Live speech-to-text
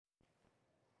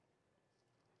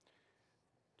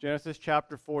Genesis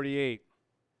chapter 48.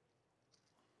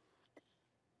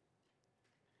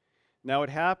 Now it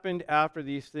happened after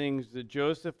these things that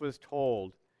Joseph was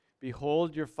told,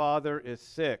 "Behold, your father is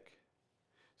sick."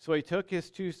 So he took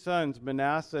his two sons,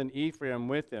 Manasseh and Ephraim,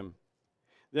 with him.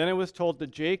 Then it was told to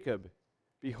Jacob,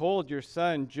 "Behold, your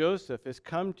son Joseph has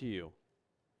come to you."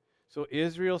 So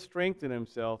Israel strengthened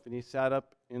himself, and he sat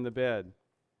up in the bed.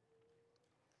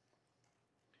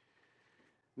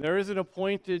 There is an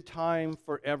appointed time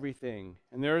for everything,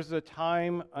 and there is a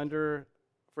time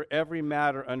for every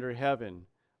matter under heaven,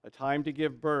 a time to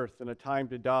give birth and a time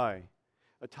to die,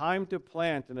 a time to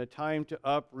plant and a time to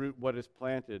uproot what is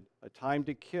planted, a time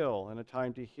to kill and a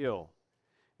time to heal.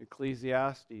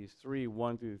 Ecclesiastes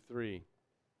 3:1-3.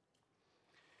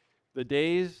 The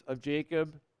days of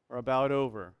Jacob are about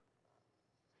over,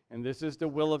 and this is the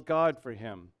will of God for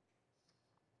him.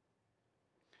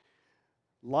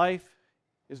 Life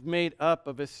is made up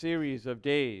of a series of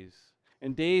days,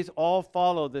 and days all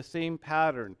follow the same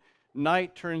pattern.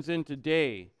 Night turns into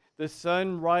day. The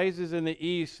sun rises in the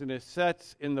east and it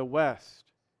sets in the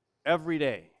west every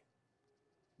day,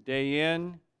 day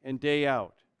in and day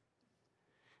out.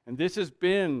 And this has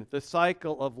been the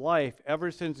cycle of life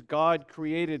ever since God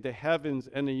created the heavens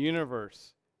and the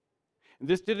universe. And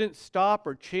this didn't stop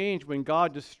or change when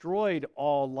God destroyed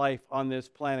all life on this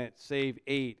planet, save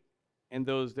 8 and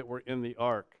those that were in the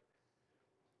ark.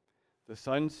 The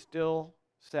sun still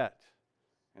set,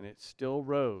 and it still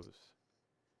rose,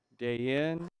 day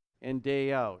in and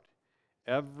day out,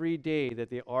 every day that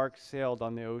the ark sailed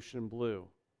on the ocean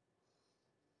blue.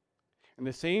 And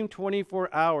the same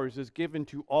 24 hours is given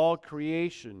to all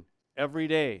creation every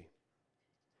day.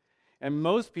 And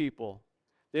most people,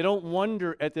 they don't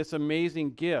wonder at this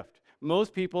amazing gift.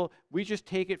 Most people, we just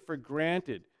take it for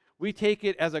granted. We take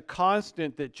it as a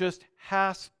constant that just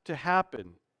has to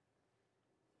happen.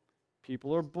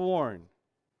 People are born,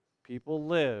 people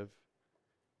live,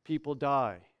 people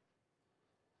die.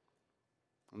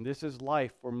 And this is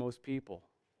life for most people.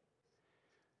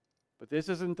 But this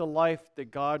isn't the life that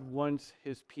God wants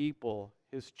his people,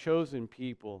 his chosen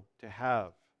people, to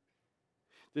have.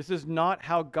 This is not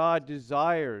how God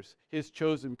desires his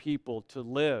chosen people to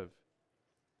live.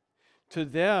 To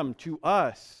them, to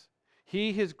us,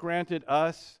 he has granted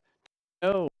us to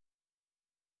know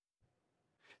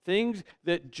things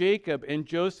that Jacob and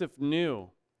Joseph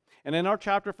knew. And in our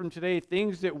chapter from today,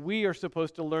 things that we are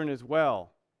supposed to learn as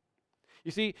well.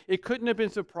 You see, it couldn't have been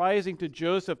surprising to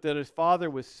Joseph that his father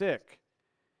was sick.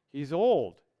 He's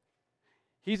old.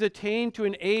 He's attained to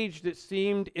an age that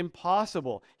seemed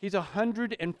impossible. He's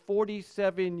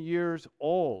 147 years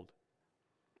old.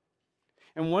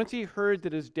 And once he heard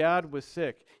that his dad was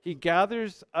sick, he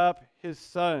gathers up his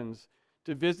sons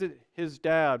to visit his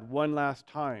dad one last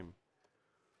time.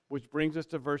 Which brings us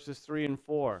to verses 3 and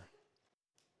 4.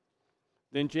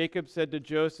 Then Jacob said to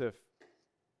Joseph,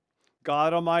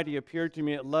 "God Almighty appeared to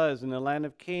me at Luz in the land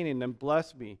of Canaan and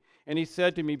blessed me. And he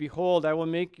said to me, Behold, I will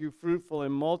make you fruitful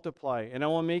and multiply, and I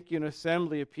will make you an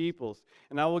assembly of peoples,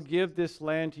 and I will give this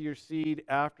land to your seed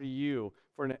after you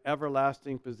for an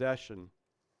everlasting possession."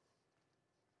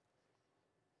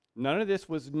 None of this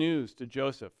was news to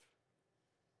Joseph.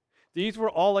 These were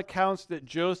all accounts that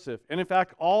Joseph, and in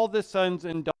fact all the sons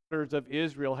and daughters of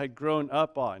Israel, had grown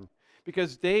up on.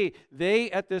 Because they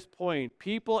at this point,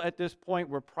 people at this point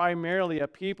were primarily a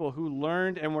people who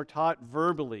learned and were taught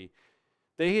verbally.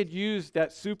 They had used that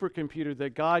supercomputer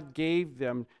that God gave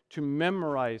them to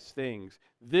memorize things.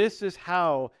 This is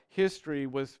how history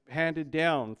was handed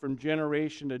down from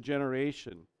generation to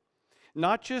generation.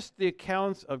 Not just the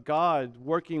accounts of God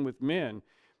working with men,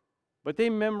 but they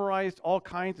memorized all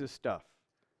kinds of stuff,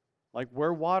 like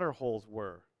where water holes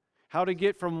were, how to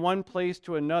get from one place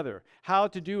to another, how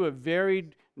to do a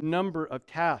varied number of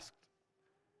tasks.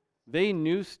 They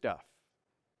knew stuff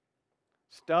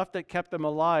that kept them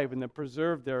alive and that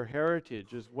preserved their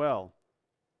heritage as well.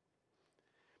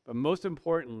 But most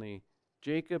importantly,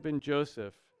 Jacob and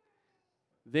Joseph,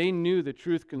 they knew the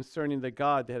truth concerning the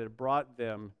God that had brought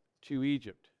them to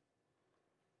Egypt.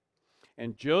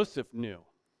 And Joseph knew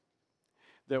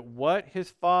that what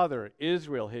his father,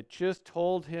 Israel, had just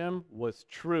told him was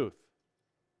truth.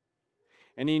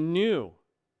 And he knew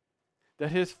that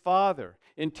his father,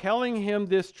 in telling him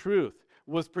this truth,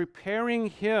 was preparing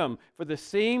him for the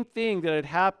same thing that had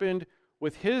happened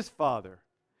with his father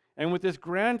and with his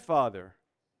grandfather.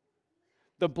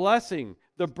 The blessing,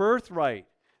 the birthright,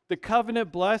 the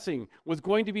covenant blessing was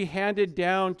going to be handed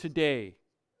down today.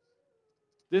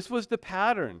 This was the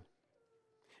pattern.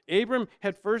 Abram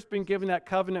had first been given that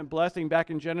covenant blessing back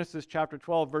in Genesis chapter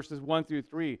 12, verses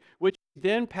 1-3, which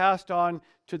then passed on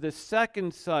to the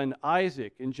second son,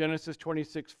 Isaac, in Genesis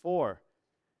 26:4.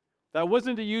 That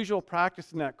wasn't the usual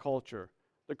practice in that culture,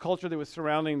 the culture that was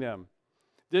surrounding them.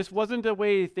 This wasn't the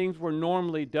way things were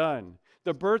normally done.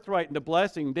 The birthright and the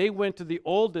blessing, they went to the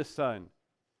oldest son.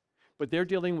 But they're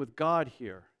dealing with God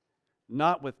here,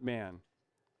 not with man.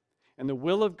 And the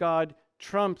will of God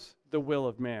trumps the will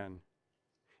of man.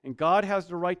 And God has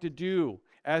the right to do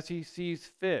as he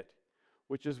sees fit,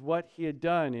 which is what he had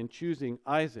done in choosing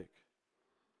Isaac.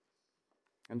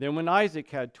 And then when Isaac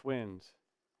had twins,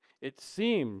 it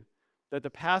seemed that the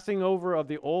passing over of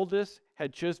the oldest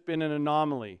had just been an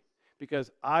anomaly because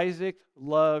Isaac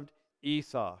loved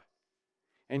Esau,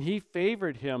 and he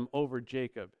favored him over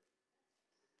Jacob.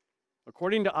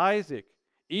 According to Isaac,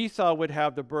 Esau would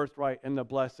have the birthright and the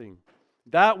blessing.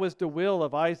 That was the will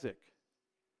of Isaac.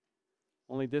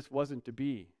 Only this wasn't to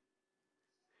be.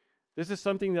 This is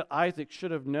something that Isaac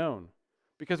should have known,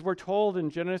 because we're told in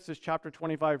Genesis chapter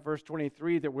 25, verse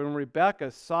 23, that when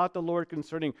Rebekah sought the Lord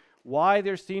concerning why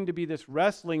there seemed to be this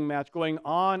wrestling match going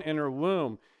on in her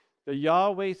womb, the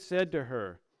Yahweh said to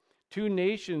her, 2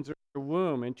 nations are in your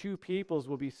womb, and 2 peoples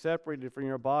will be separated from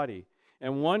your body,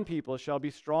 and one people shall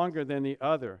be stronger than the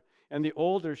other, and the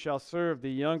older shall serve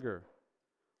the younger,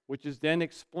 which is then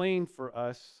explained for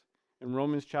us in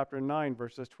Romans chapter 9,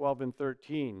 verses 12 and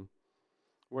 13,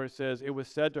 where it says, it was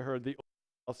said to her, the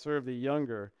older shall serve the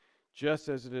younger, just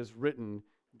as it is written,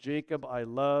 Jacob I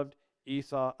loved,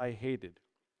 Esau I hated.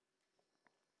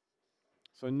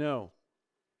 So no,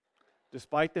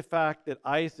 despite the fact that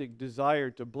Isaac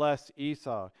desired to bless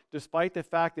Esau, despite the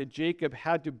fact that Jacob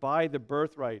had to buy the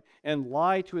birthright and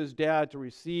lie to his dad to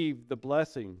receive the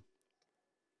blessing,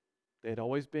 they had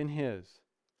always been his.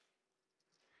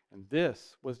 And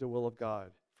this was the will of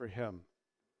God for him,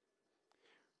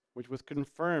 which was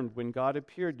confirmed when God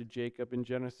appeared to Jacob in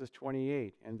Genesis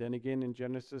 28 and then again in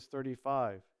Genesis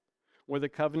 35, where the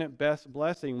covenant best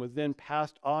blessing was then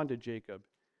passed on to Jacob.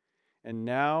 And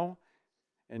now,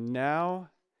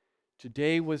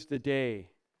 today was the day.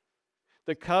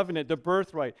 The covenant, the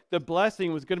birthright, the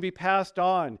blessing was going to be passed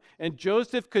on. And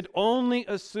Joseph could only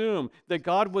assume that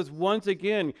God was once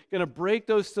again going to break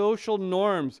those social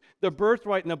norms. The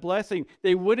birthright and the blessing,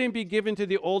 they wouldn't be given to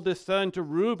the oldest son, to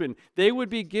Reuben. They would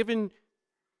be given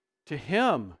to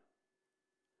him,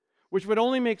 which would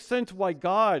only make sense why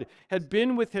God had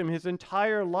been with him his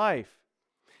entire life,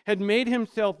 had made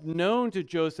himself known to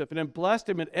Joseph and had blessed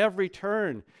him at every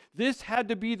turn. This had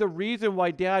to be the reason why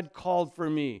Dad called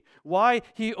for me, why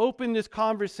he opened this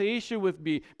conversation with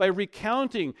me by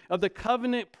recounting of the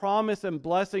covenant promise and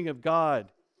blessing of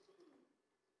God.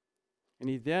 And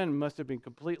he then must have been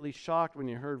completely shocked when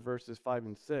he heard verses 5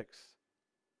 and 6.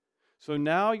 So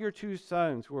now your 2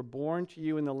 sons who were born to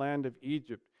you in the land of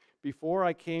Egypt, before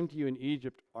I came to you in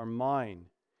Egypt, are mine.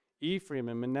 Ephraim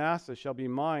and Manasseh shall be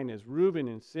mine, as Reuben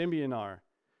and Simeon are.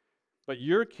 But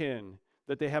your kin,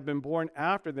 that they have been born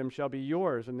after them, shall be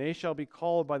yours, and they shall be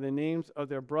called by the names of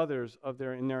their brothers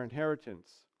in their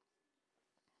inheritance.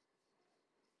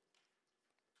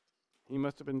 He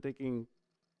must have been thinking,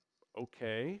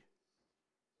 okay,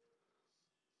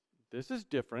 this is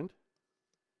different.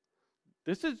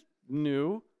 This is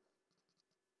new.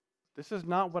 This is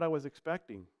not what I was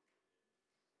expecting.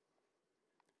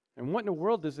 And what in the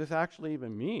world does this actually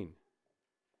even mean?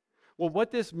 Well,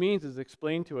 what this means is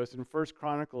explained to us in 1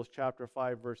 Chronicles chapter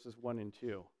 5, verses 1 and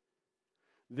 2.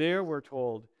 There we're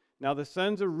told, now the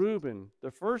sons of Reuben,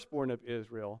 the firstborn of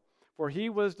Israel, for he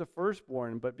was the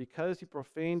firstborn, but because he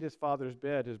profaned his father's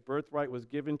bed, his birthright was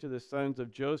given to the sons of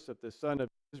Joseph, the son of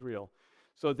Israel,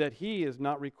 so that he is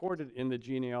not recorded in the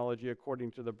genealogy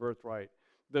according to the birthright,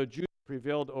 though Judah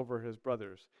prevailed over his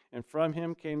brothers, and from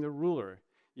him came the ruler.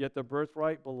 Yet the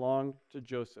birthright belonged to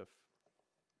Joseph.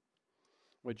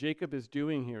 What Jacob is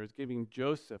doing here is giving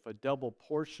Joseph a double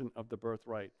portion of the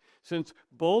birthright, since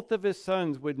both of his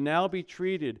sons would now be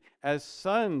treated as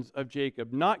sons of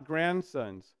Jacob, not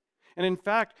grandsons. And in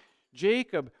fact,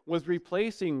 Jacob was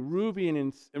replacing Reuben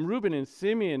and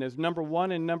Simeon as number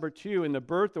 1 and number 2 in the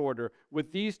birth order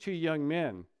with these 2 young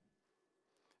men.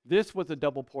 This was a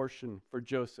double portion for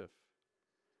Joseph.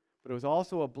 But it was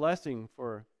also a blessing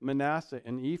for Manasseh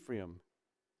and Ephraim.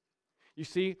 You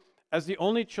see, as the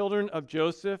only children of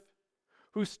Joseph,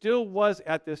 who still was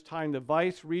at this time the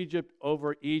vice-regent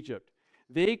over Egypt,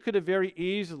 they could have very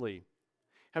easily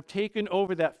have taken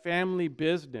over that family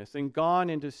business and gone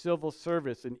into civil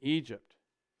service in Egypt.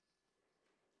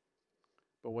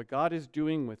 But what God is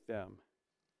doing with them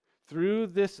through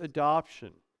this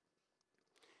adoption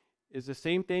is the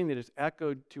same thing that is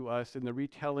echoed to us in the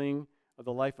retelling of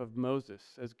the life of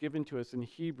Moses, as given to us in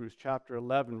Hebrews chapter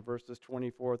 11, verses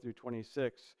 24 through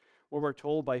 26, where we're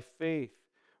told by faith,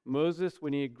 Moses,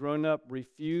 when he had grown up,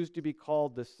 refused to be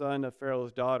called the son of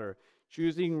Pharaoh's daughter,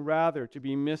 choosing rather to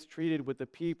be mistreated with the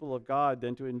people of God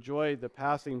than to enjoy the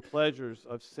passing pleasures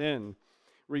of sin,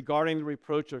 regarding the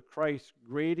reproach of Christ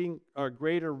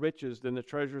greater riches than the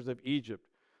treasures of Egypt,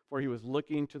 for he was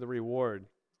looking to the reward.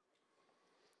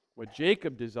 What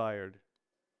Jacob desired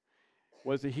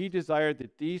was that he desired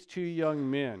that these two young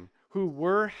men, who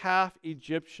were half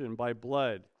Egyptian by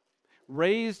blood,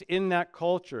 raised in that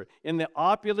culture, in the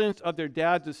opulence of their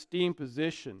dad's esteemed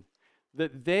position,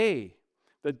 that they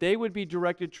would be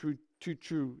directed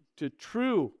to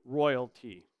true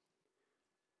royalty,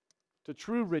 to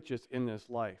true riches in this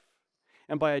life.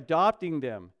 And by adopting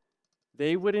them,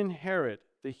 they would inherit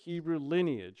the Hebrew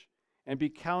lineage and be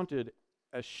counted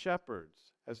as shepherds,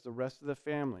 as the rest of the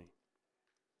family.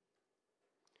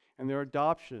 And their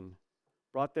adoption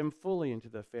brought them fully into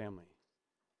the family,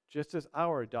 just as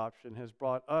our adoption has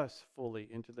brought us fully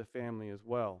into the family as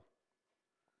well.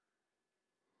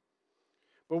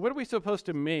 But what are we supposed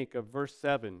to make of verse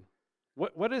 7?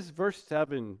 What does verse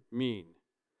 7 mean?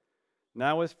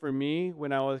 Now as for me,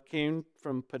 when I came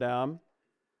from Padam,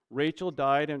 Rachel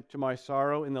died, and to my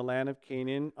sorrow, in the land of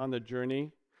Canaan on the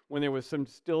journey, when there was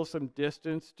still some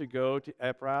distance to go to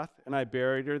Ephrath, and I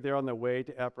buried her there on the way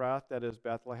to Ephrath, that is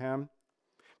Bethlehem.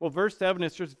 Well, verse 7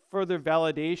 is just further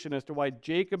validation as to why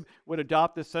Jacob would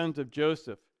adopt the sons of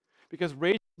Joseph, because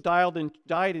Rachel died in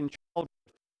childbirth,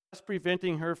 thus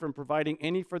preventing her from providing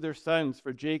any further sons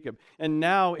for Jacob. And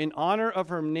now, in honor of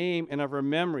her name and of her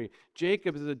memory,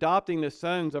 Jacob is adopting the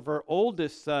sons of her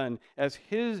oldest son as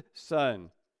his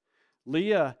son.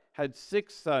 Leah had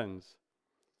 6 sons.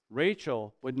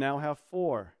 Rachel would now have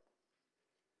 4.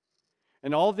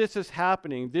 And all this is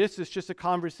happening. This is just a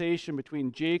conversation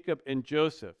between Jacob and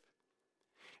Joseph.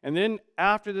 And then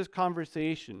after this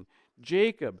conversation,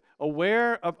 Jacob,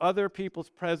 aware of other people's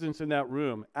presence in that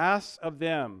room, asks of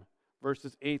them,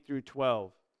 verses 8 through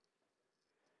 12.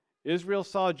 Israel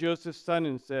saw Joseph's son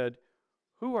and said,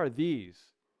 "Who are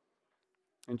these?"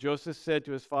 And Joseph said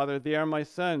to his father, "They are my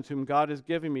sons, whom God has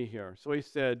given me here." So he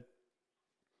said,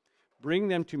 "Bring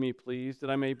them to me, please, that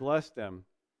I may bless them."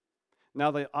 Now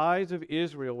the eyes of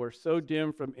Israel were so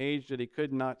dim from age that he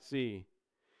could not see.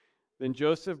 Then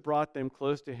Joseph brought them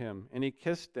close to him, and he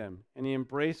kissed them, and he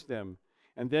embraced them.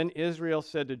 And then Israel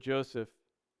said to Joseph,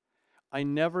 "I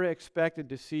never expected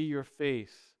to see your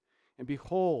face, and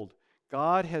behold,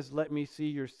 God has let me see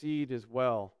your seed as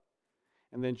well."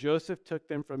 And then Joseph took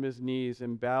them from his knees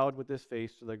and bowed with his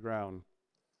face to the ground.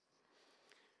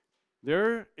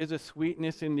 There is a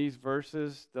sweetness in these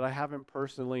verses that I haven't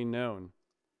personally known.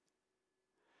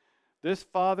 This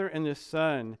father and this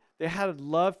son, they had a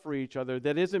love for each other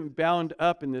that isn't bound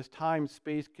up in this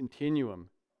time-space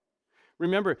continuum.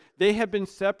 Remember, they have been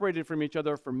separated from each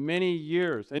other for many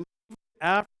years. And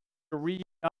after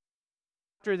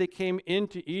they came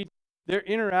into Egypt, their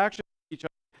interaction with each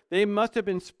other, they must have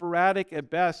been sporadic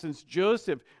at best, since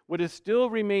Joseph would have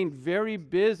still remained very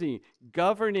busy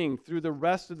governing through the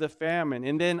rest of the famine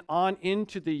and then on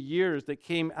into the years that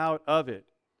came out of it.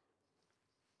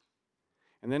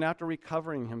 And then after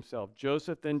recovering himself,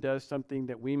 Joseph then does something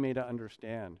that we may not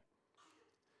understand.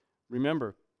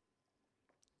 Remember,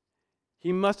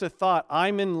 he must have thought,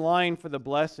 I'm in line for the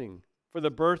blessing, for the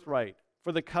birthright,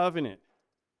 for the covenant.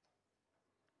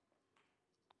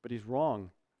 But he's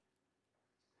wrong.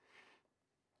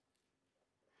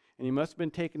 And he must have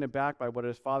been taken aback by what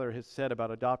his father has said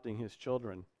about adopting his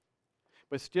children.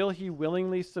 But still, he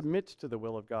willingly submits to the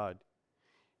will of God,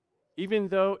 even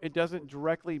though it doesn't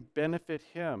directly benefit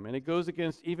him, and it goes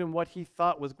against even what he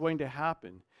thought was going to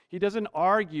happen. He doesn't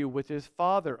argue with his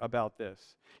father about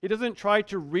this. He doesn't try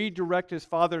to redirect his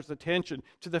father's attention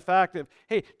to the fact that,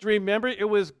 hey, do you remember it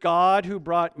was God who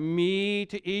brought me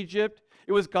to Egypt?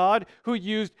 It was God who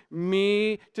used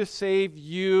me to save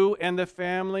you and the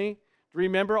family. Do you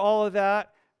remember all of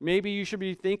that? Maybe you should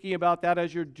be thinking about that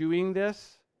as you're doing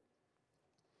this.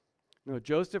 No,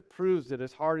 Joseph proves that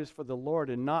his heart is for the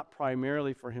Lord and not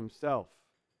primarily for himself.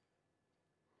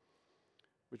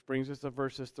 Which brings us to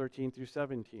verses 13 through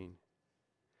 17.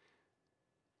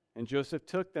 And Joseph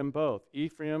took them both,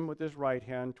 Ephraim with his right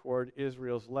hand toward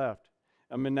Israel's left,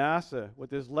 and Manasseh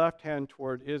with his left hand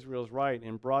toward Israel's right,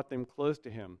 and brought them close to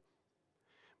him.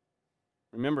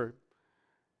 Remember,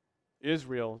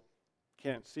 Israel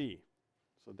can't see.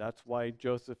 So that's why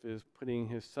Joseph is putting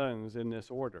his sons in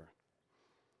this order.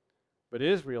 But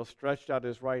Israel stretched out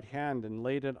his right hand and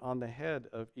laid it on the head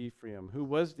of Ephraim, who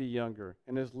was the younger,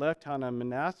 and his left hand on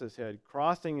Manasseh's head,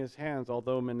 crossing his hands,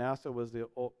 although Manasseh was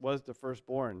the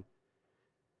firstborn.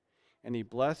 And he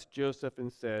blessed Joseph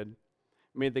and said,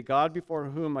 May the God before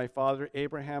whom my father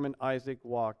Abraham and Isaac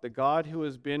walked, the God who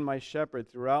has been my shepherd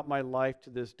throughout my life to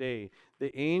this day,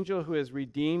 the angel who has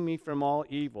redeemed me from all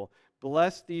evil,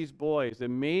 bless these boys,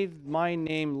 and may my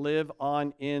name live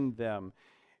on in them,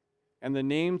 and the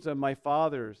names of my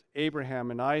fathers, Abraham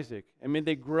and Isaac, and may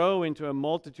they grow into a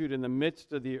multitude in the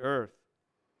midst of the earth.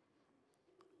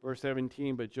 Verse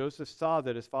 17, but Joseph saw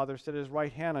that his father set his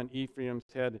right hand on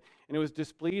Ephraim's head, and it was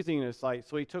displeasing in his sight.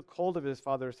 So he took hold of his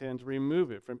father's hand to remove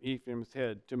it from Ephraim's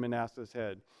head to Manasseh's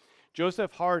head.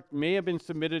 Joseph's heart may have been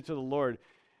submitted to the Lord.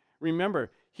 Remember,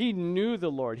 he knew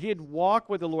the Lord. He had walked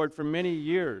with the Lord for many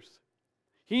years.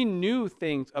 He knew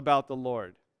things about the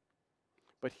Lord.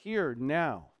 But here,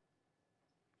 now,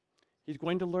 he's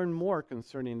going to learn more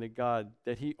concerning the God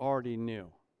that he already knew.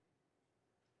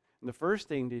 And the first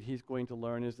thing that he's going to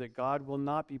learn is that God will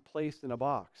not be placed in a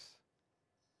box.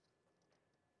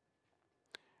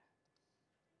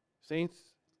 Saints,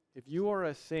 if you are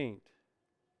a saint,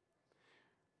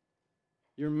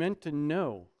 you're meant to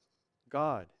know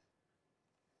God.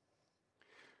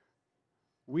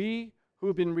 We who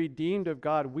have been redeemed of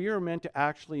God, we are meant to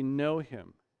actually know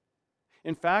him.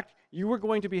 In fact, you are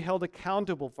going to be held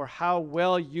accountable for how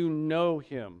well you know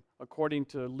him, according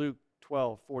to Luke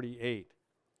 12:48.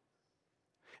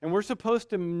 And we're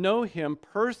supposed to know him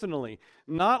personally,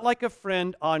 not like a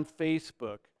friend on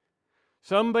Facebook,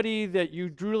 somebody that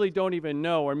you truly don't even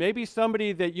know, or maybe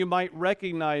somebody that you might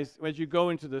recognize as you go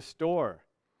into the store.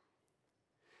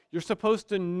 You're supposed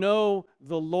to know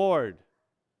the Lord.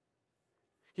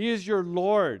 He is your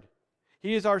Lord.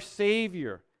 He is our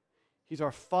Savior. He's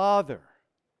our Father.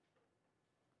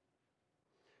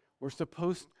 We're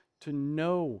supposed to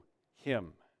know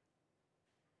him.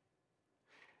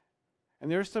 And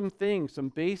there's some things, some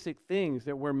basic things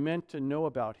that we're meant to know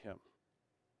about him.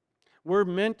 We're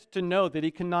meant to know that he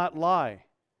cannot lie.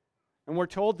 And we're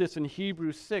told this in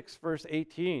Hebrews 6, verse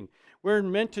 18. We're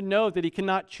meant to know that he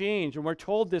cannot change. And we're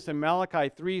told this in Malachi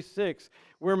 3:6.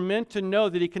 We're meant to know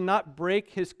that he cannot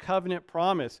break his covenant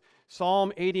promise.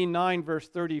 Psalm 89, verse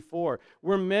 34.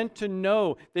 We're meant to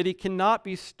know that he cannot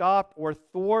be stopped or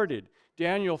thwarted.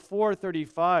 Daniel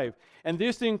 4:35. And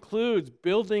this includes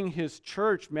building his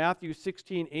church, Matthew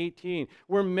 16:18.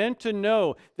 We're meant to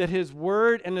know that his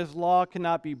word and his law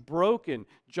cannot be broken,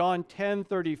 John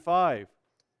 10:35.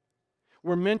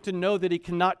 We're meant to know that he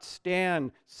cannot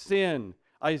stand sin,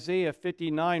 Isaiah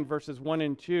 59, verses 1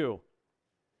 and 2.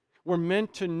 We're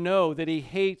meant to know that he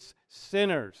hates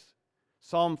sinners,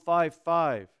 Psalm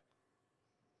 5:5.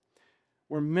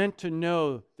 We're meant to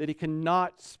know that he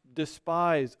cannot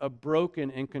despise a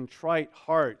broken and contrite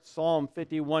heart, Psalm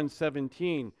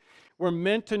 51:17. We're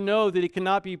meant to know that he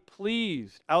cannot be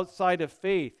pleased outside of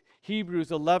faith,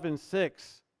 Hebrews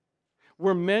 11:6.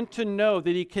 We're meant to know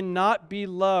that he cannot be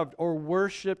loved or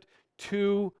worshiped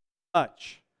too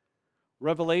much,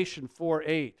 Revelation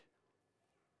 4:8.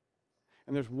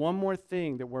 And there's one more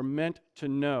thing that we're meant to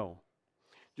know.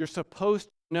 You're supposed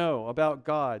to know about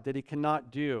God that he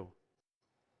cannot do.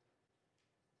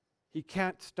 He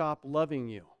can't stop loving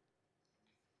you.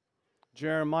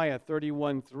 Jeremiah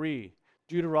 31:3,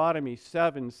 Deuteronomy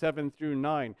 7 through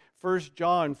 9, 1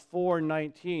 John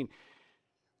 4:19.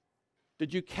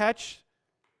 Did you catch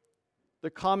the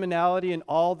commonality in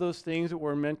all those things that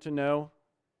we're meant to know?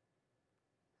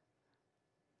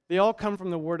 They all come from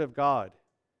the Word of God.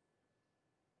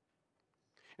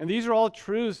 And these are all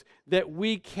truths that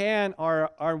we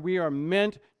are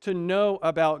meant to know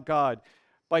about God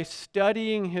by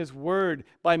studying his word,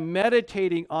 by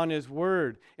meditating on his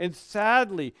word. And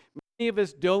sadly, many of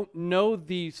us don't know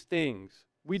these things.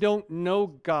 We don't know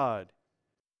God.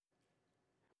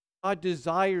 God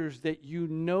desires that you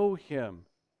know him.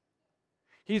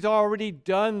 He's already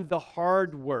done the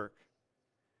hard work.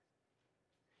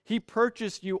 He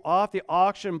purchased you off the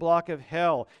auction block of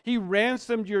hell. He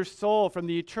ransomed your soul from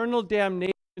the eternal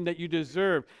damnation that you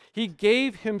deserve. He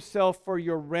gave himself for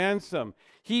your ransom.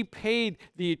 He paid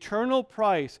the eternal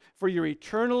price for your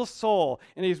eternal soul,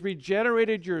 and he's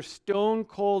regenerated your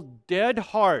stone-cold, dead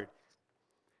heart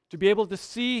to be able to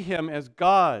see him as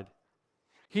God.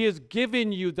 He has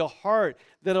given you the heart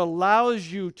that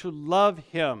allows you to love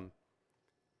him.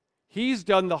 He's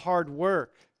done the hard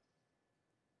work.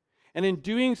 And in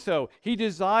doing so, he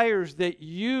desires that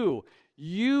you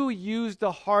use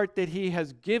the heart that he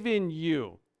has given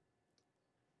you.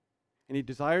 And he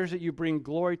desires that you bring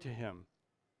glory to him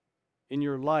in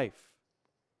your life.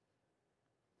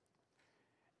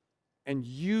 and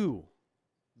you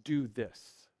do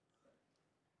this.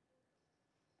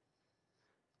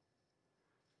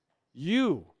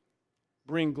 You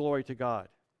bring glory to God.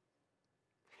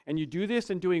 And you do this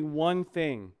in doing one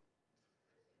thing.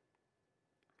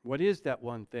 What is that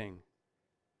one thing?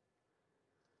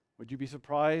 Would you be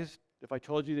surprised if I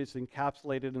told you it's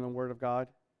encapsulated in the Word of God?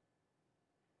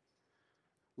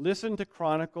 Listen to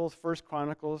Chronicles, 1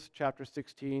 Chronicles chapter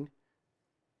 16.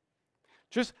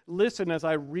 Just listen as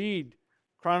I read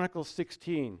Chronicles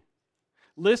 16.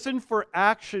 Listen for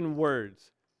action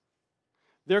words.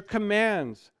 They're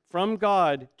commands from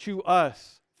God to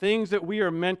us, things that we are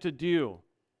meant to do,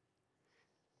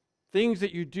 things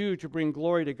that you do to bring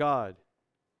glory to God.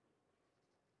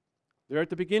 They're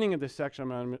at the beginning of this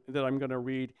section that I'm going to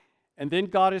read, and then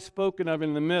God is spoken of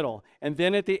in the middle, and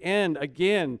then at the end,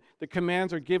 again, the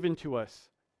commands are given to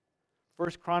us. 1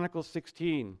 Chronicles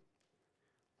 16.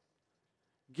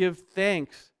 Give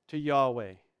thanks to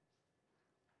Yahweh.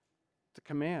 It's a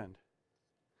command.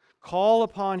 Call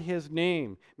upon his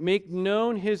name. Make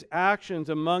known his actions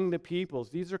among the peoples.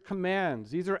 These are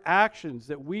commands. These are actions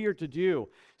that we are to do.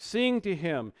 Sing to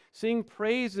him. Sing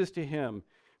praises to him.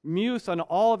 Muse on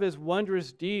all of his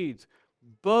wondrous deeds.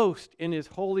 Boast in his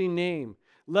holy name.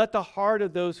 Let the heart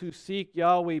of those who seek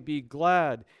Yahweh be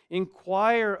glad.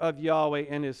 Inquire of Yahweh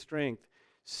and his strength.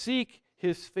 Seek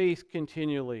his face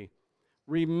continually.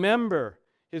 Remember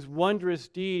his wondrous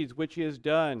deeds which he has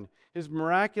done, his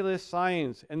miraculous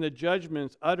signs and the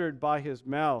judgments uttered by his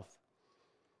mouth.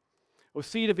 O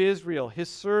seed of Israel, his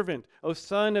servant, O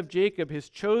son of Jacob, his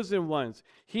chosen ones,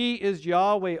 he is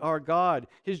Yahweh our God.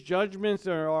 His judgments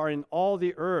are in all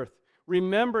the earth.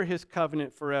 Remember his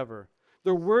covenant forever,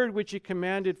 the word which he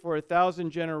commanded for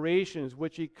 1,000 generations,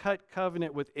 which he cut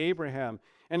covenant with Abraham,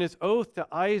 and his oath to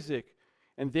Isaac.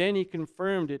 And then he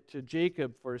confirmed it to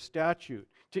Jacob for a statute,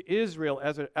 to Israel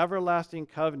as an everlasting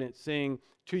covenant, saying,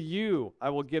 to you I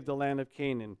will give the land of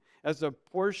Canaan as a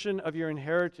portion of your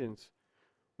inheritance,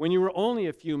 when you were only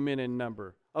a few men in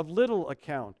number, of little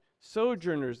account,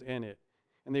 sojourners in it.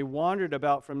 And they wandered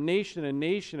about from nation to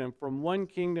nation and from one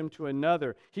kingdom to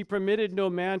another. He permitted no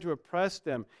man to oppress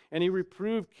them, and he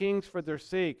reproved kings for their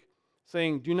sake,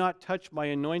 saying, do not touch my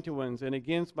anointed ones, and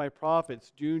against my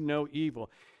prophets do no evil.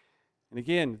 And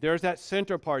again, there's that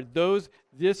center part.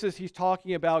 He's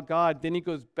talking about God. Then he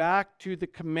goes back to the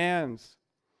commands.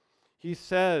 He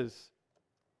says,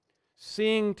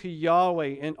 sing to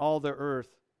Yahweh in all the earth.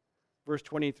 Verse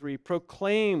 23,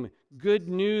 proclaim good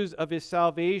news of his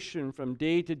salvation from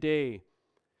day to day.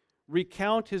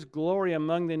 Recount his glory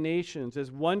among the nations,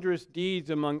 his wondrous deeds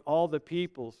among all the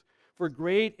peoples. For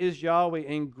great is Yahweh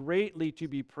and greatly to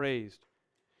be praised.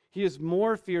 He is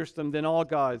more fearsome than all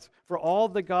gods, for all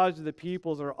the gods of the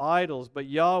peoples are idols, but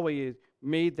Yahweh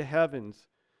made the heavens.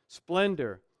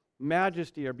 Splendor,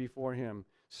 majesty are before him.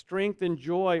 Strength and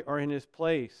joy are in his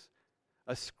place.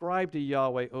 Ascribe to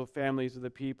Yahweh, O families of the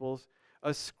peoples.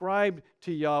 Ascribe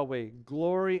to Yahweh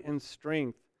glory and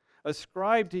strength.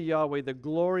 Ascribe to Yahweh the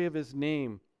glory of his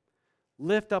name.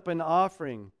 Lift up an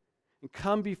offering and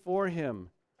come before him.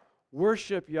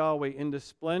 Worship Yahweh in the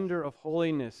splendor of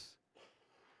holiness.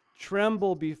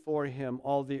 Tremble before him,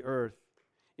 all the earth.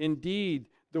 Indeed,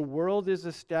 the world is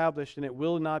established and it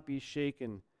will not be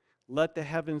shaken. Let the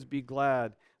heavens be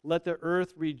glad. Let the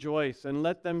earth rejoice, and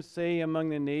let them say among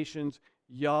the nations,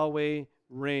 Yahweh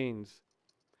reigns.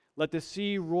 Let the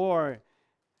sea roar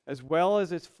as well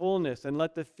as its fullness, and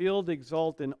let the field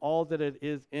exult in all that it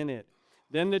is in it.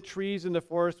 Then the trees in the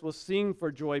forest will sing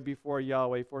for joy before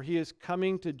Yahweh, for he is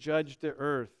coming to judge the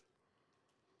earth.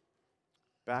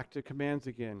 Back to commands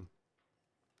again.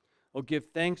 Oh, give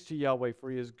thanks to Yahweh, for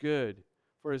he is good,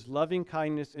 for his loving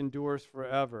kindness endures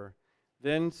forever.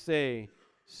 Then say,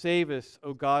 save us,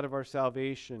 O God of our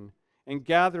salvation, and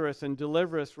gather us and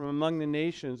deliver us from among the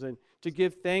nations, and to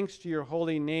give thanks to your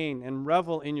holy name and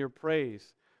revel in your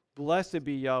praise. Blessed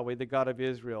be Yahweh, the God of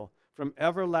Israel, from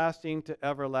everlasting to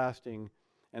everlasting.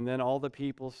 And then all the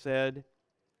people said,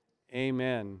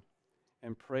 Amen,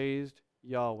 and praised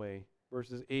Yahweh.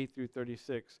 Verses 8 through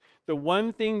 36. The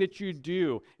one thing that you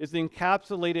do is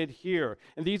encapsulated here.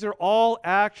 And these are all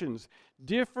actions,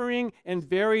 differing and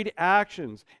varied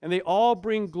actions. And they all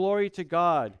bring glory to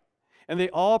God. And they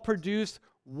all produce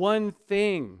one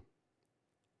thing: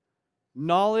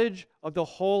 knowledge of the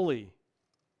holy.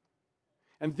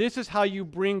 And this is how you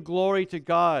bring glory to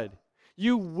God.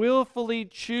 You willfully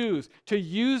choose to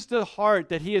use the heart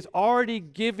that he has already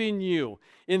given you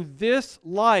in this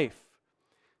life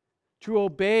to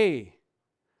obey,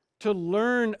 to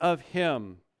learn of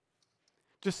him,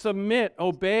 to submit,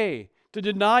 obey, to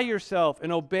deny yourself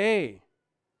and obey.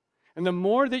 And the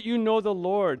more that you know the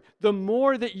Lord, the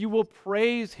more that you will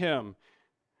praise him.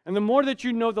 And the more that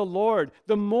you know the Lord,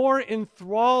 the more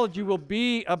enthralled you will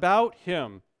be about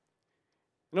him.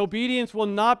 And obedience will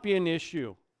not be an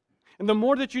issue. And the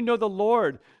more that you know the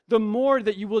Lord, the more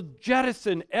that you will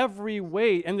jettison every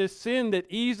weight and the sin that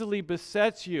easily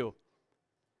besets you.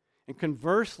 And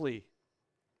conversely,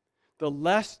 the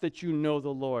less that you know the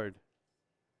Lord,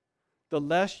 the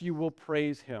less you will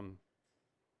praise him.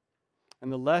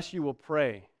 And the less you will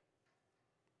pray.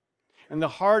 And the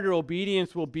harder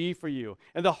obedience will be for you.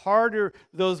 And the harder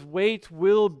those weights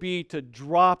will be to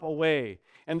drop away.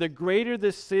 And the greater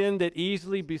the sin that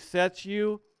easily besets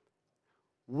you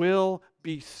will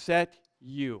beset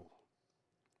you.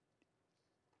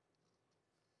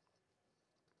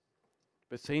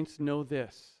 But saints, know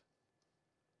this,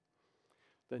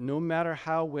 that no matter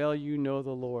how well you know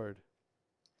the Lord,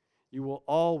 you will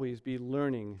always be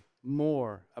learning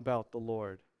more about the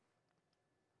Lord.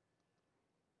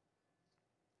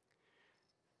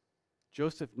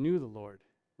 Joseph knew the Lord.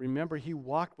 Remember, he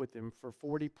walked with him for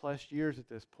 40 plus years at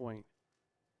this point.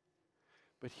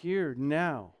 But here,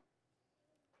 now,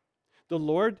 the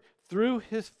Lord, through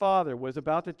his father, was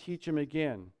about to teach him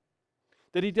again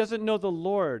that he doesn't know the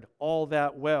Lord all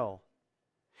that well,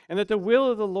 and that the will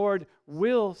of the Lord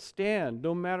will stand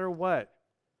no matter what.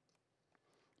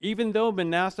 Even though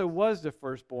Manasseh was the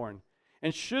firstborn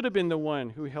and should have been the one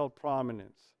who held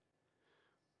prominence,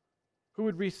 who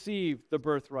would receive the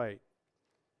birthright,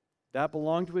 that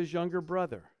belonged to his younger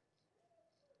brother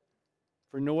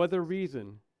for no other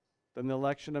reason than the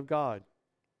election of God.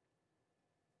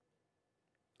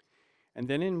 And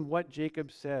then in what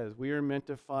Jacob says, we are meant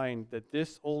to find that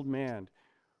this old man,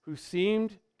 who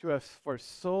seemed to have for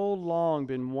so long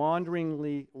been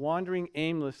wandering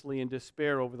aimlessly in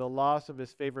despair over the loss of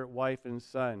his favorite wife and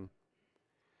son,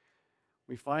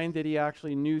 we find that he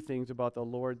actually knew things about the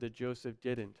Lord that Joseph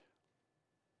didn't.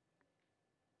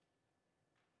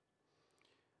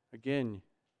 Again,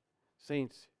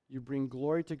 saints, you bring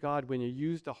glory to God when you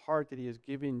use the heart that he has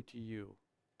given to you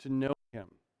to know him.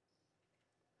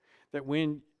 That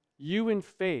when you in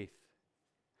faith,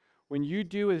 when you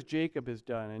do as Jacob has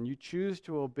done and you choose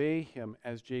to obey him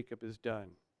as Jacob has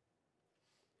done,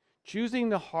 choosing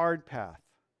the hard path.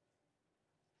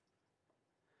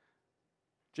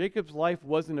 Jacob's life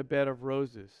wasn't a bed of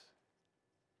roses.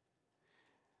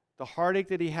 The heartache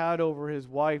that he had over his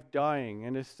wife dying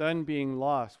and his son being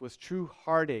lost was true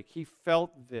heartache. He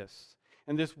felt this,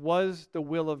 and this was the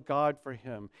will of God for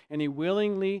him, and he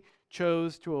willingly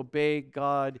chose to obey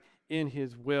God in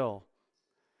his will.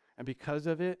 And because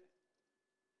of it,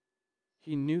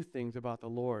 he knew things about the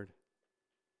Lord.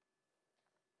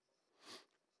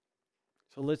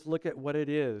 So let's look at what it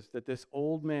is that this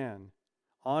old man,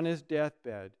 on his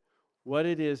deathbed, what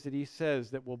it is that he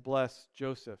says that will bless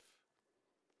Joseph.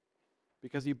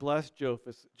 Because he blessed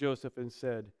Joseph and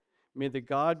said, "May the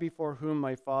God before whom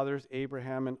my fathers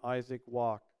Abraham and Isaac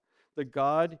walked, the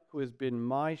God who has been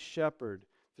my shepherd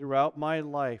throughout my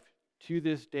life to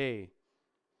this day,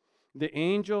 the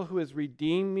angel who has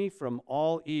redeemed me from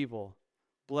all evil,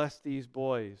 bless these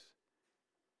boys.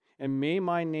 And may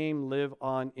my name live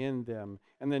on in them,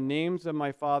 and the names of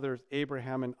my fathers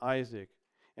Abraham and Isaac,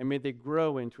 and may they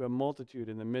grow into a multitude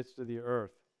in the midst of the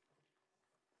earth."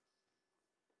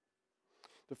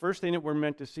 The first thing that we're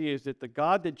meant to see is that the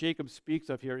God that Jacob speaks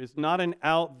of here is not an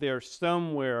out there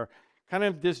somewhere, kind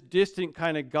of this distant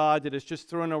kind of God that is just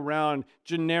thrown around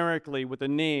generically with a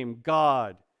name,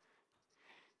 God.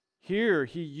 Here,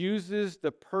 he uses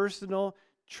the personal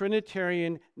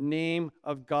Trinitarian name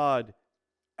of God,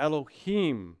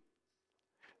 Elohim.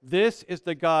 This is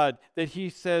the God that he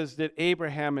says that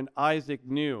Abraham and Isaac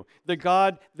knew, the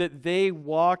God that they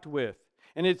walked with.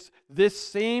 And it's this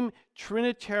same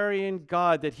Trinitarian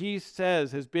God that he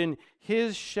says has been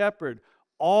his shepherd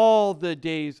all the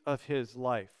days of his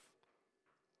life.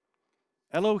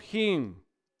 Elohim.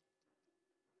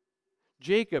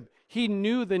 Jacob, he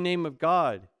knew the name of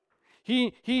God.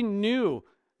 He knew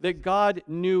that God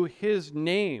knew his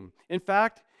name. In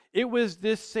fact, it was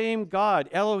this same God,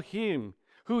 Elohim,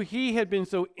 who he had been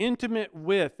so intimate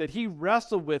with that he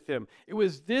wrestled with him. It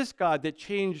was this God that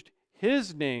changed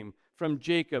his name from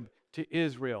Jacob to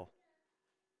Israel.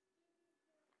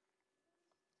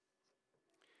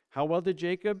 How well did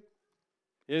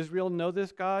Israel know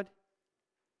this God?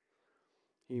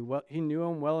 He knew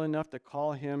him well enough to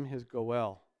call him his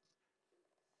Goel.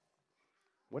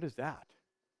 What is that?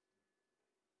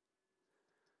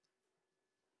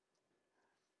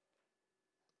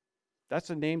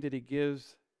 That's a name that he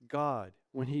gives God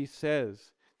when he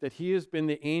says that he has been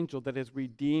the angel that has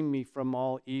redeemed me from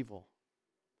all evil.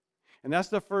 And that's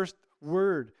the first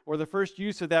word, or the first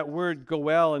use of that word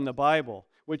goel in the Bible,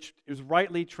 which is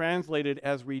rightly translated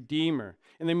as redeemer.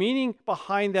 And the meaning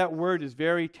behind that word is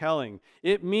very telling.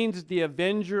 It means the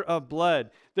avenger of blood,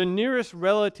 the nearest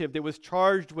relative that was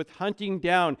charged with hunting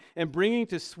down and bringing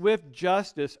to swift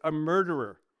justice a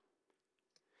murderer.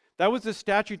 That was the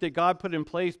statute that God put in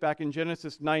place back in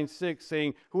Genesis 9:6,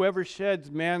 saying, "Whoever sheds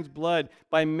man's blood,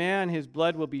 by man his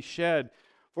blood will be shed.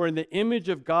 For in the image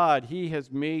of God he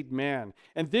has made man."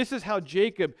 And this is how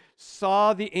Jacob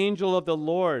saw the angel of the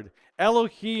Lord,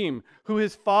 Elohim, who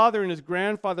his father and his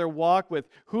grandfather walked with,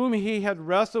 whom he had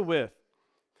wrestled with.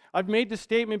 I've made the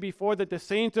statement before that the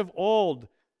saints of old,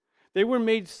 they were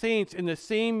made saints in the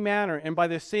same manner and by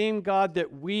the same God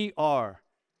that we are.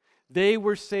 They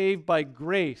were saved by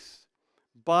grace,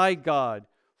 by God,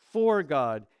 for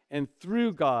God, and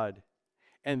through God.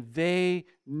 And they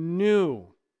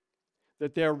knew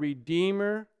that their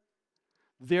Redeemer,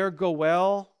 their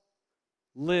Goel,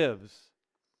 lives.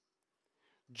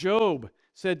 Job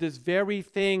said this very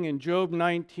thing in Job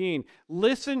 19.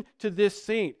 Listen to this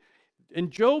saint. And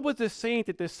Job was a saint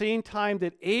at the same time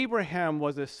that Abraham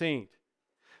was a saint.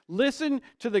 Listen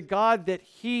to the God that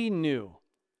he knew.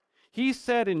 He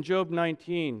said in Job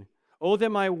 19, "Oh, that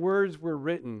my words were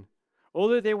written. Oh,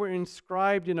 that they were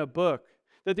inscribed in a book.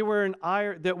 That they were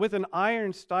that with an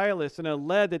iron stylus and a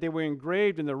lead, that they were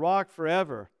engraved in the rock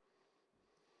forever.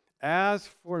 As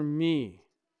for me,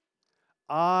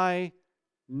 I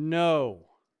know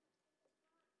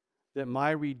that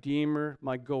my Redeemer,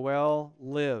 my Goel,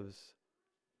 lives.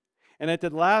 And at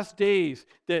the last days,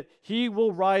 that he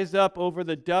will rise up over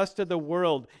the dust of the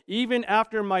world, even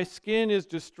after my skin is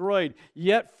destroyed.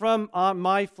 Yet from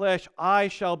my flesh I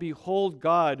shall behold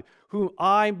God, whom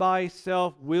I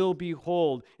myself will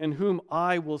behold, and whom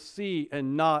I will see,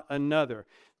 and not another."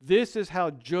 This is how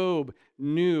Job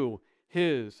knew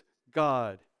his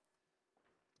God.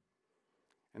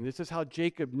 And this is how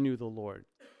Jacob knew the Lord.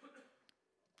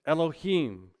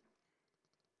 Elohim,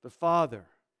 the Father,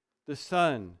 the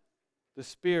Son, the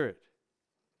Spirit,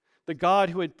 the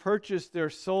God who had purchased their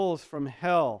souls from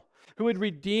hell, who had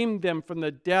redeemed them from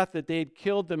the death that they had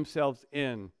killed themselves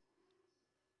in.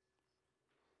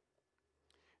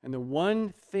 And the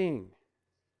one thing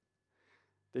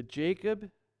that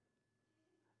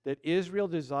Israel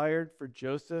desired for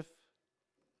Joseph,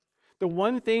 the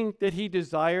one thing that he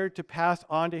desired to pass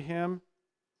on to him,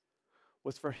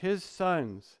 was for his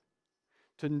sons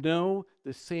to know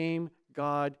the same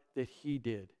God that he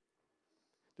did.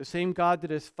 The same God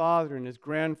that his father and his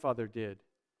grandfather did.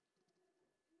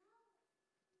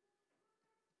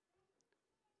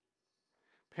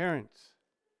 Parents,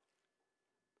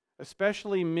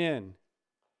 especially men,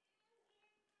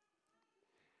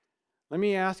 let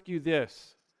me ask you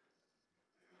this.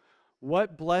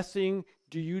 What blessing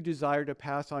do you desire to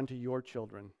pass on to your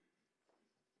children?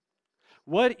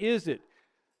 What is it?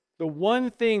 The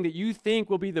one thing that you think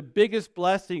will be the biggest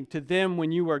blessing to them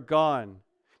when you are gone?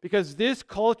 Because this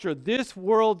culture, this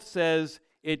world says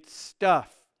it's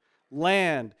stuff,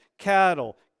 land,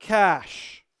 cattle,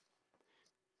 cash.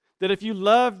 That if you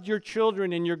loved your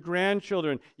children and your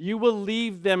grandchildren, you will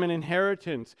leave them an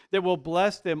inheritance that will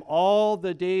bless them all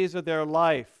the days of their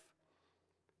life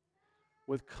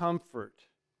with comfort,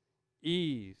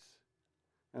 ease,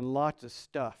 and lots of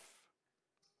stuff.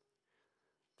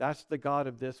 That's the God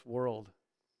of this world.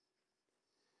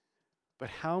 But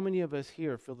how many of us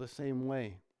here feel the same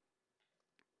way?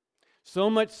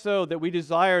 So much so that we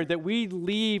desire that we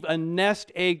leave a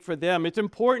nest egg for them. It's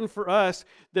important for us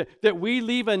that we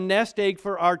leave a nest egg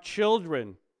for our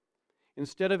children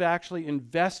instead of actually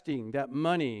investing that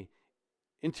money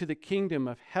into the kingdom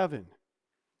of heaven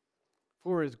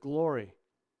for His glory.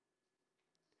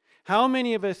 How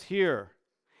many of us here,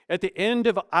 at the end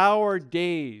of our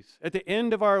days, at the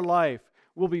end of our life,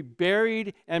 will be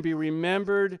buried and be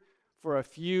remembered for a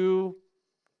few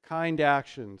kind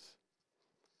actions?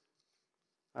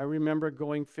 I remember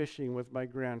going fishing with my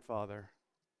grandfather,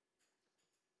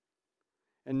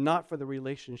 and not for the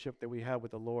relationship that we have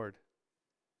with the Lord.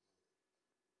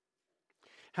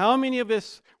 How many of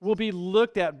us will be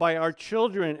looked at by our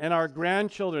children and our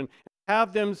grandchildren and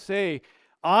have them say,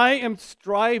 "I am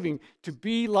striving to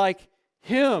be like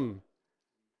him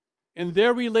in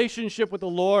their relationship with the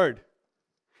Lord"?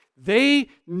 They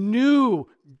knew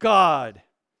God.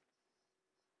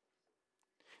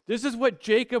 This is what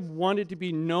Jacob wanted to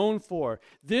be known for.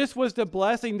 This was the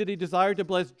blessing that he desired to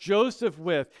bless Joseph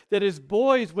with, that his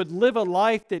boys would live a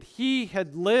life that he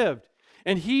had lived.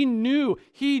 And he knew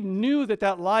that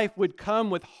that life would come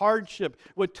with hardship,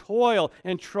 with toil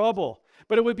and trouble.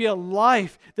 but it would be a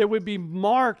life that would be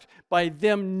marked by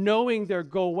them knowing their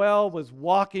Goel was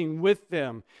walking with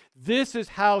them. This is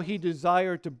how he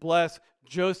desired to bless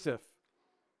Joseph.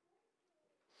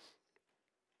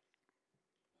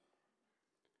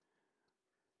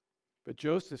 But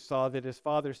Joseph saw that his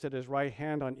father set his right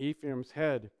hand on Ephraim's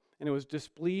head, and it was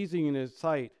displeasing in his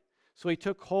sight. So he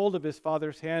took hold of his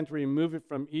father's hand to remove it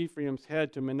from Ephraim's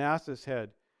head to Manasseh's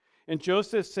head. And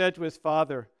Joseph said to his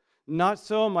father, "Not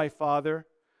so, my father,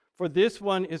 for this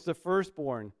one is the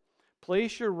firstborn.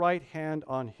 Place your right hand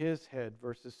on his head,"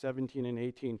 verses 17 and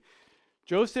 18.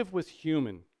 Joseph was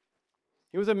human.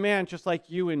 He was a man just like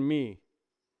you and me.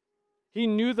 He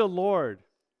knew the Lord.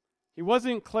 He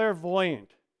wasn't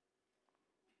clairvoyant.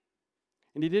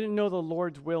 And he didn't know the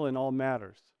Lord's will in all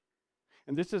matters.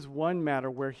 And this is one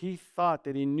matter where he thought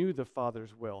that he knew the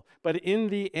Father's will. But in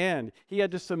the end, he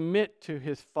had to submit to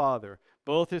his father,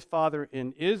 both his father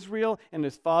in Israel and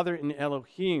his father in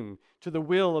Elohim, to the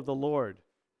will of the Lord.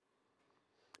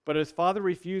 But his father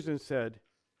refused and said,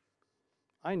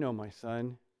 "I know, my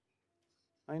son.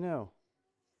 I know.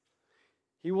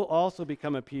 He will also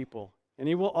become a people, and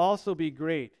he will also be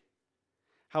great.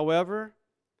 However,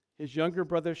 his younger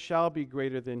brother shall be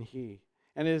greater than he,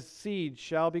 and his seed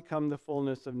shall become the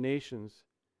fullness of nations."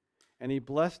 And he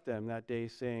blessed them that day,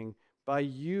 saying, "By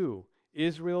you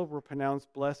Israel will pronounce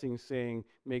blessings, saying,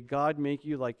 'May God make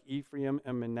you like Ephraim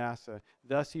and Manasseh.'"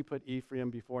 Thus he put Ephraim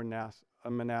before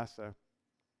Manasseh.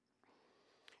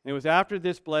 And it was after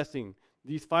this blessing,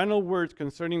 these final words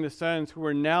concerning the sons who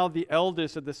were now the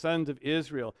eldest of the sons of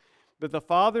Israel, that the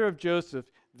father of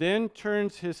Joseph then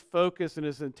turns his focus and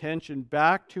his attention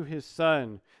back to his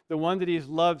son, the one that he's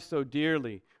loved so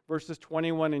dearly. Verses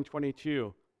 21 and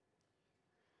 22.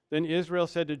 Then Israel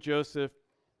said to Joseph,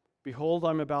 "Behold,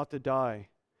 I'm about to die,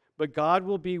 but God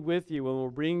will be with you and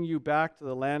will bring you back to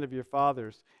the land of your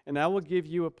fathers, and I will give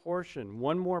you a portion,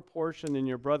 one more portion than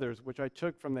your brothers, which I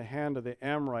took from the hand of the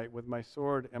Amorite with my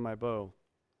sword and my bow."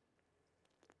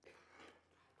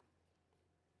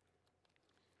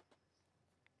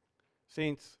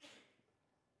 Saints,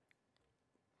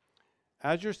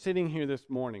 as you're sitting here this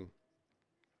morning,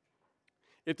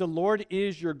 if the Lord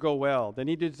is your Goel, then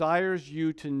he desires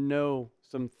you to know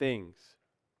some things.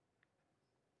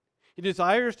 He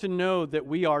desires to know that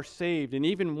we are saved, and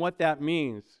even what that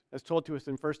means, as told to us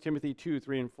in 1 Timothy 2,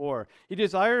 3, and 4. He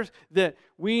desires that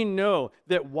we know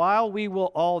that while we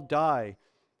will all die,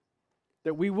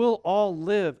 that we will all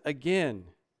live again.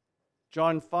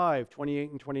 John 5, 28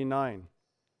 and 29.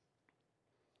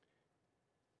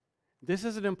 This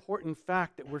is an important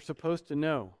fact that we're supposed to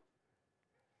know.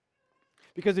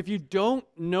 Because if you don't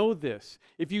know this,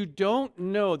 if you don't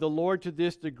know the Lord to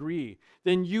this degree,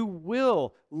 then you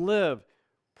will live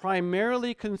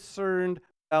primarily concerned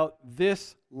about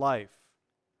this life,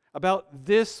 about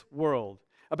this world,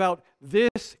 about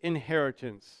this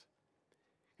inheritance.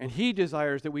 And he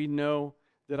desires that we know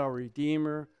that our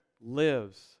Redeemer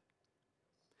lives.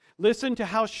 Listen to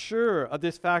how sure of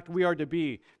this fact we are to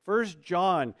be. 1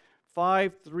 John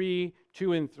 5, 3,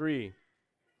 2, and 3.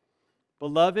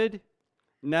 "Beloved,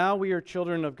 now we are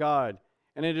children of God,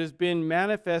 and it has been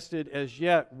manifested as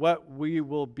yet what we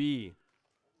will be."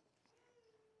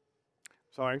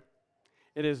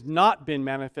 It has not been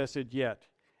manifested yet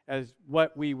as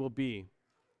what we will be.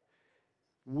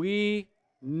 We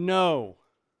know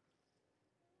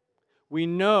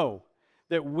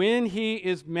that when he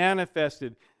is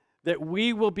manifested, that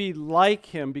we will be like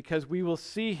him because we will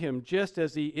see him just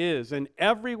as he is. And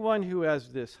everyone who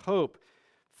has this hope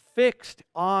fixed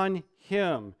on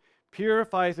him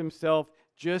purifies himself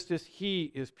just as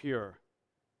he is pure.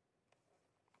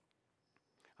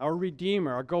 Our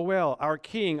Redeemer, our Goel, our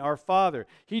King, our Father,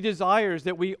 he desires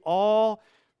that we all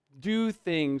do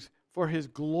things for his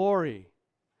glory.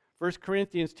 1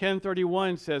 Corinthians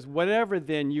 10:31 says, "Whatever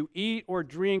then you eat or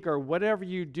drink or whatever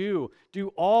you do, do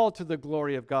all to the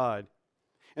glory of God."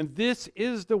 And this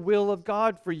is the will of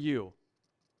God for you.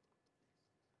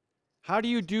 How do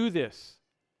you do this?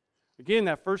 Again,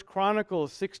 that 1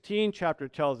 Chronicles 16 chapter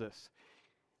tells us.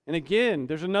 And again,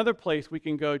 there's another place we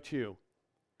can go to.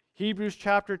 Hebrews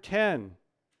chapter 10.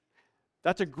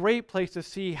 That's a great place to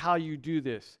see how you do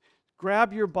this.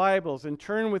 Grab your Bibles and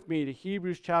turn with me to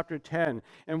Hebrews chapter 10.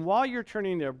 And while you're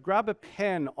turning there, grab a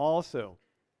pen also.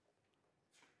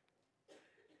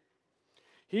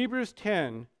 Hebrews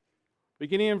 10,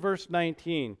 beginning in verse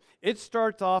 19. It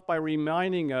starts off by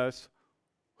reminding us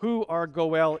who our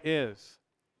Goel is.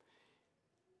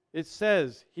 It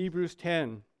says, Hebrews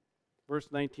 10,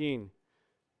 verse 19,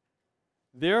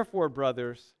 "Therefore,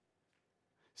 brothers,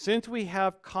 since we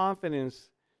have confidence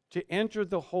to enter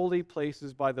the holy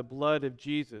places by the blood of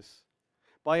Jesus,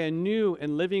 by a new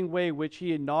and living way which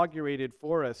he inaugurated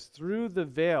for us through the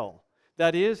veil,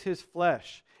 that is his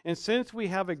flesh. And since we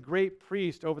have a great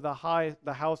priest over the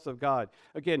house of God,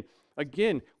 again,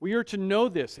 we are to know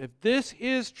this. If this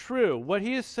is true, what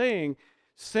he is saying,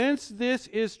 since this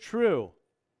is true,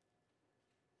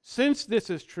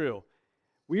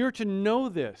 we are to know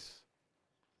this.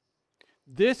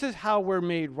 This is how we're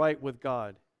made right with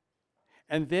God.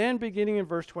 And then beginning in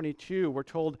verse 22, we're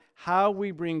told how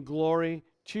we bring glory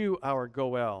to our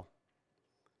Goel.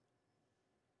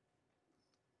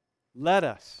 Let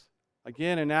us,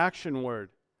 again, an action word.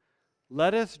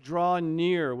 Let us draw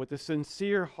near with a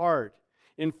sincere heart,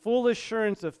 in full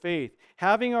assurance of faith,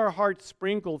 having our hearts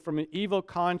sprinkled from an evil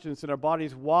conscience and our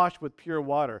bodies washed with pure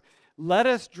water. Let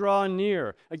us draw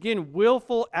near. Again,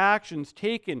 willful actions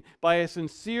taken by a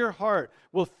sincere heart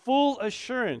with full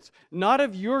assurance, not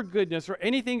of your goodness or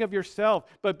anything of yourself,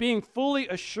 but being fully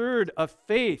assured of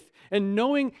faith and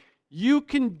knowing you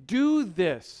can do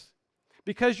this.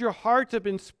 Because your hearts have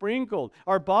been sprinkled,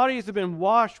 our bodies have been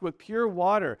washed with pure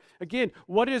water. Again,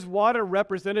 what is water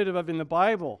representative of in the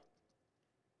Bible?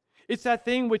 It's that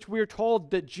thing which we're told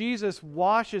that Jesus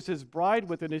washes his bride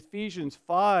with in Ephesians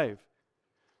 5.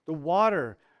 The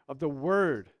water of the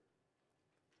Word.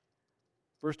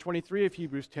 Verse 23 of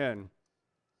Hebrews 10.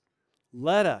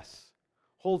 Let us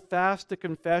hold fast the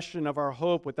confession of our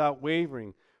hope without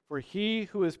wavering, for he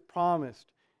who promised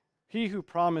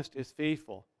is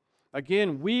faithful.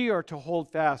 Again, we are to hold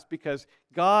fast because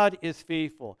God is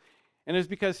faithful. And it's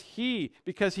because He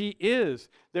is,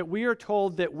 that we are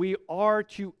told that we are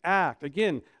to act.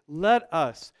 Again, let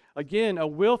us. Again, a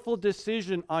willful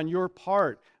decision on your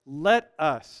part. Let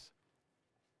us.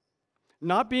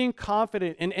 Not being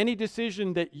confident in any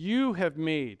decision that you have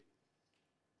made,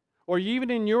 or even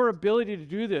in your ability to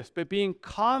do this, but being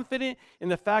confident in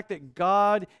the fact that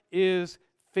God is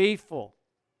faithful.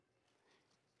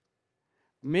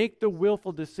 Make the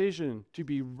willful decision to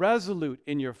be resolute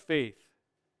in your faith.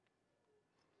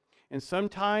 And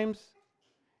sometimes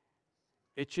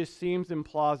it just seems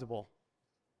implausible.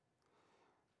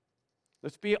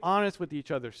 Let's be honest with each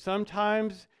other.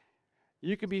 Sometimes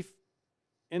you could be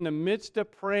in the midst of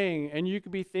praying and you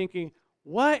could be thinking,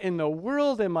 what in the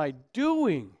world am I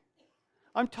doing?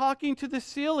 I'm talking to the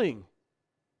ceiling.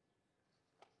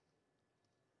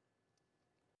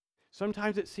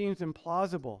 Sometimes it seems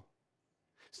implausible.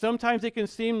 Sometimes it can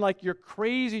seem like you're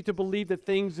crazy to believe the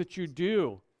things that you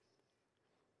do.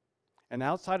 And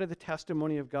outside of the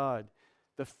testimony of God,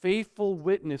 the faithful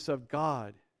witness of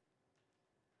God,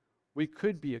 we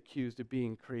could be accused of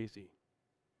being crazy.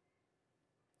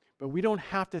 But we don't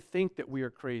have to think that we are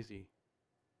crazy,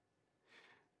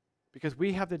 because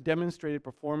we have the demonstrated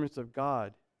performance of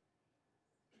God,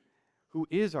 who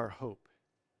is our hope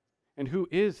and who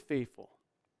is faithful.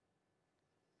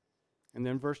 And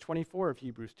then verse 24 of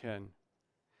Hebrews 10.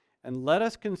 And let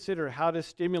us consider how to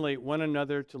stimulate one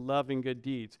another to love and good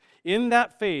deeds. In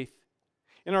that faith,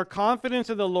 in our confidence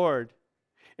in the Lord,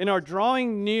 in our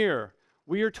drawing near,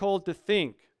 we are told to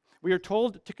think. We are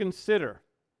told to consider.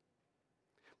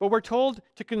 But we're told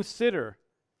to consider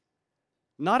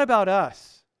not about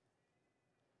us,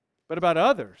 but about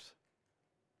others.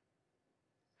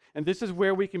 And this is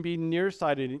where we can be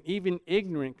nearsighted and even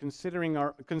ignorant concerning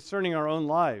our own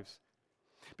lives.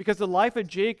 Because the life of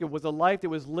Jacob was a life that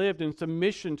was lived in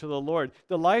submission to the Lord.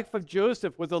 The life of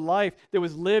Joseph was a life that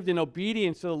was lived in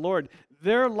obedience to the Lord.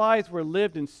 Their lives were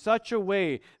lived in such a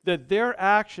way that their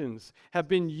actions have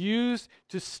been used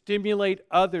to stimulate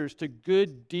others to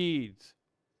good deeds.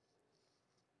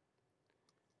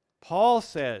 Paul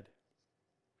said,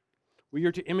 we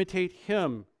are to imitate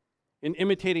him in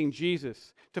imitating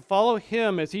Jesus, to follow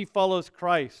him as he follows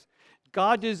Christ.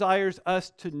 God desires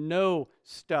us to know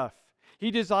stuff. He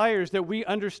desires that we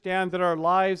understand that our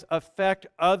lives affect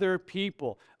other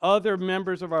people, other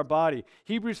members of our body.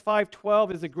 Hebrews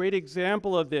 5:12 is a great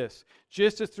example of this.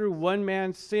 Just as through one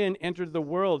man's sin entered the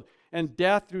world, and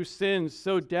death through sin,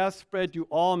 so death spread to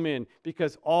all men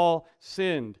because all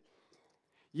sinned.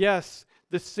 Yes,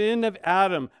 the sin of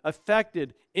Adam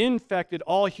infected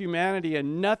all humanity,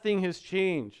 and nothing has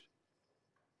changed.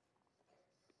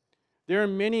 There are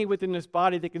many within this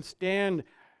body that can stand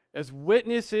as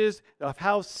witnesses of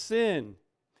how sin,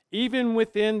 even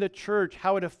within the church,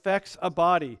 how it affects a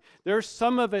body. There are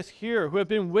some of us here who have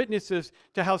been witnesses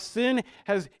to how sin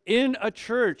has, in a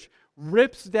church,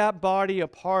 rips that body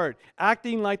apart,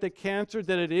 acting like the cancer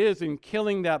that it is and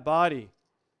killing that body.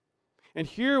 And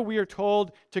here we are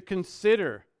told to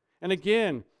consider. And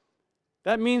again,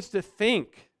 that means to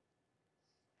think.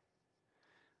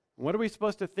 What are we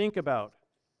supposed to think about?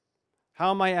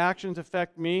 How my actions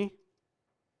affect me?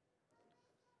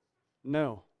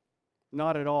 No,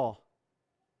 not at all.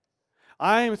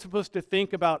 I am supposed to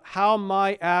think about how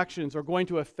my actions are going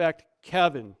to affect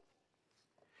Kevin,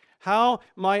 how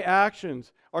my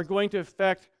actions are going to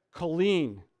affect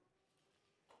Colleen.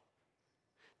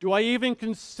 Do I even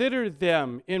consider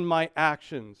them in my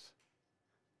actions?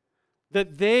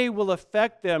 That they will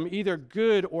affect them either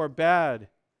good or bad.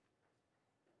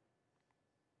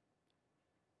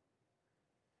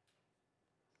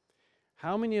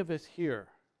 How many of us here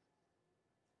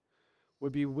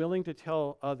would be willing to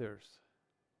tell others,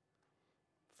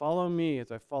 follow me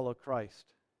as I follow Christ?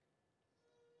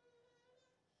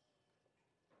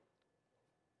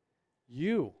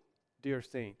 You, dear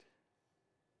saint.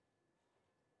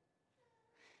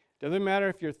 Doesn't matter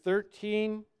if you're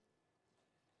 13,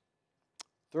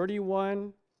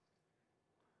 31,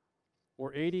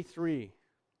 or 83.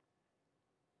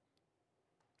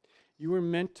 You were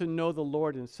meant to know the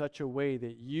Lord in such a way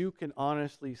that you can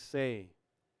honestly say,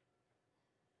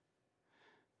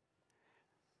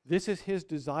 this is His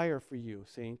desire for you,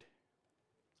 saint.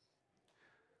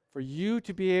 For you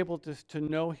to be able to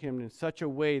know Him in such a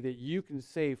way that you can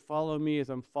say, follow me as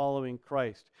I'm following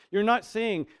Christ. You're not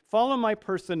saying, follow my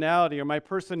personality or my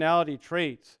personality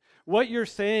traits. What you're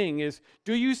saying is,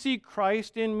 do you see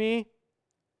Christ in me?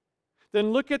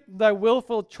 Then look at the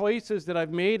willful choices that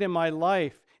I've made in my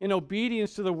life in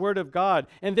obedience to the Word of God,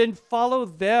 and then follow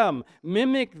them,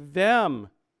 mimic them.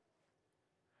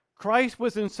 Christ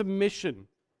was in submission.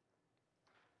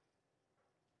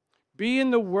 Be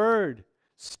in the Word.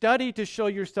 Study to show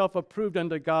yourself approved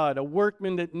unto God, a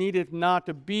workman that needeth not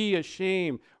to be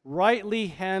ashamed, rightly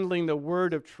handling the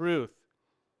word of truth.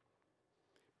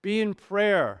 Be in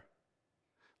prayer.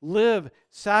 Live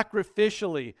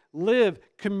sacrificially. Live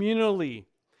communally.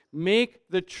 Make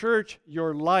the church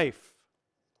your life.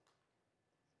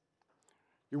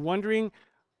 You're wondering,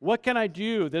 what can I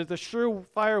do that is a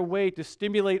surefire way to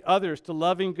stimulate others to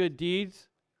loving good deeds?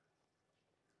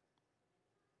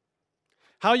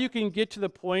 How you can get to the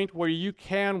point where you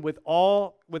can, with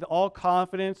all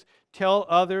confidence, tell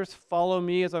others, follow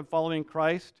me as I'm following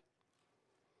Christ?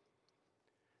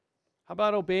 How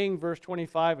about obeying verse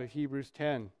 25 of Hebrews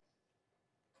 10?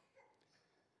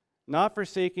 Not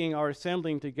forsaking our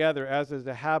assembling together, as is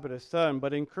the habit of some,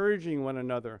 but encouraging one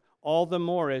another, all the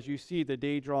more as you see the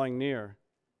day drawing near.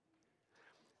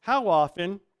 How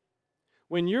often,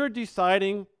 when you're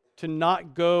deciding to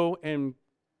not go and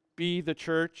be the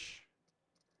church,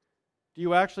 do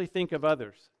you actually think of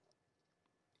others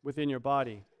within your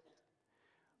body?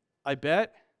 I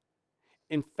bet,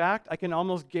 in fact, I can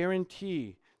almost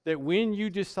guarantee that when you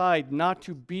decide not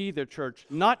to be the church,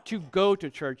 not to go to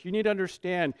church, you need to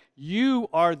understand you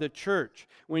are the church.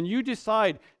 When you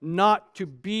decide not to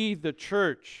be the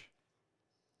church,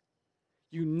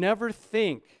 you never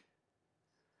think,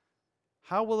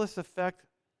 how will this affect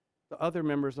the other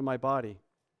members of my body?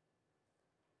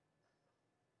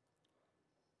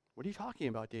 What are you talking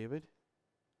about, David?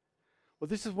 Well,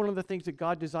 this is one of the things that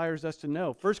God desires us to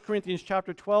know. 1 Corinthians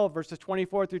chapter 12, verses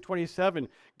 24 through 27.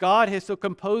 God has so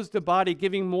composed the body,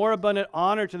 giving more abundant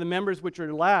honor to the members which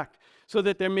are lacked, so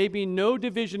that there may be no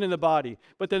division in the body,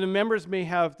 but that the members may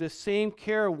have the same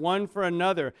care one for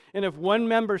another. And if one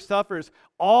member suffers,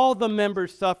 all the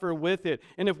members suffer with it.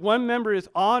 And if one member is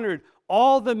honored,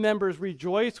 all the members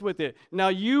rejoice with it. Now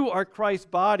you are Christ's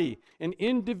body and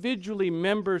individually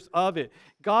members of it.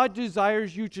 God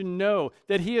desires you to know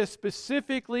that He has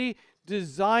specifically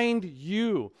designed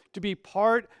you to be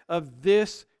part of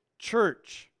this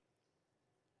church.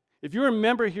 If you're a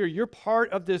member here, you're part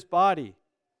of this body.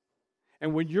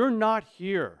 And when you're not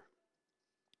here,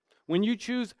 when you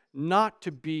choose not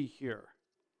to be here,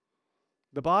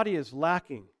 the body is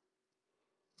lacking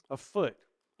a foot,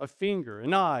 a finger,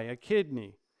 an eye, a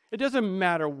kidney. It doesn't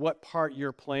matter what part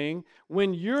you're playing.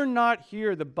 When you're not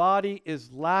here, the body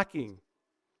is lacking,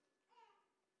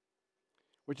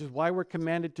 which is why we're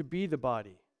commanded to be the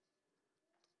body,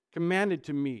 commanded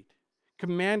to meet,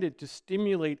 commanded to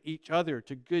stimulate each other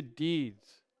to good deeds.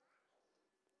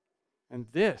 And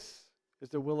this is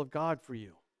the will of God for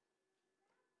you.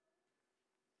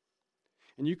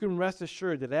 And you can rest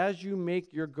assured that as you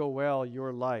make your Goel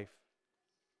your life,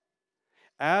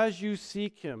 as you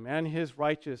seek Him and His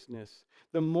righteousness,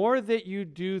 the more that you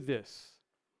do this,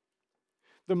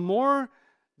 the more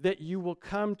that you will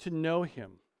come to know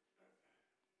Him,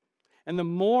 and the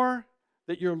more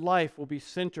that your life will be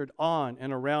centered on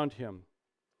and around Him.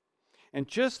 And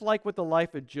just like with the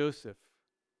life of Joseph,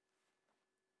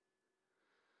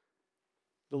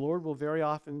 the Lord will very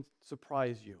often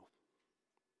surprise you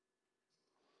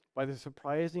by the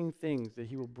surprising things that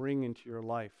He will bring into your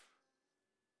life.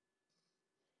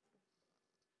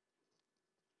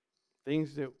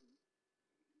 things that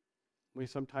we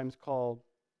sometimes call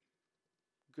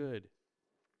good,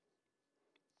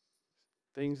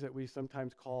 things that we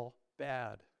sometimes call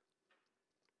bad,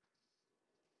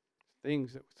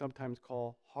 things that we sometimes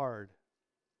call hard.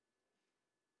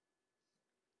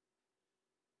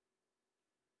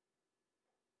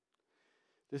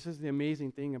 This is the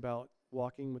amazing thing about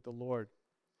walking with the Lord,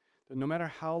 that no matter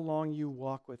how long you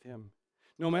walk with Him,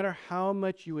 no matter how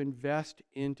much you invest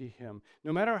into Him,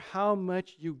 no matter how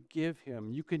much you give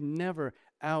Him, you can never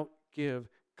outgive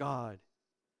God.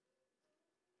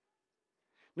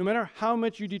 No matter how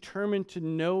much you determine to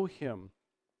know Him,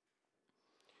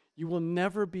 you will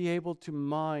never be able to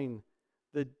mine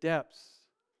the depths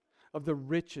of the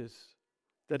riches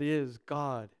that is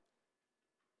God.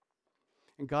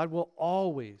 And God will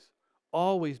always,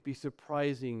 always be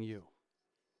surprising you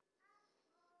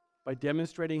by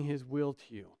demonstrating His will to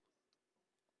you.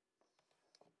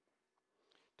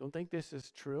 Don't think this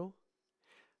is true?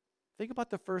 Think about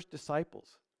the first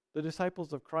disciples, the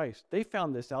disciples of Christ. They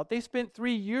found this out. They spent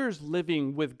 3 years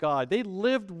living with God. They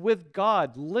lived with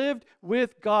God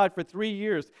for 3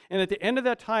 years. And at the end of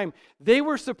that time, they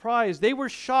were surprised. They were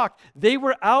shocked. They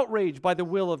were outraged by the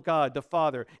will of God, the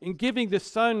Father, in giving the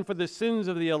Son for the sins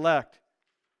of the elect.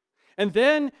 And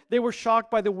then they were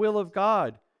shocked by the will of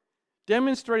God,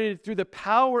 demonstrated through the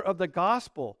power of the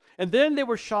gospel. And then they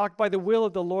were shocked by the will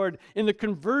of the Lord in the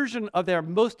conversion of their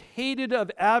most hated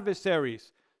of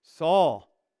adversaries, Saul.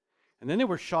 And then they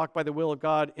were shocked by the will of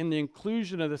God in the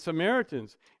inclusion of the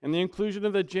Samaritans and the inclusion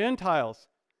of the Gentiles.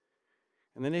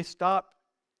 And then they stopped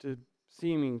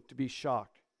seeming to be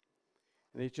shocked.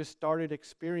 And they just started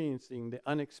experiencing the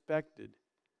unexpected,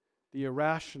 the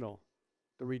irrational,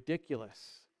 the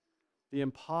ridiculous, the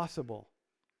impossible.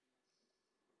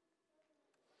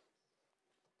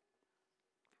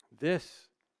 This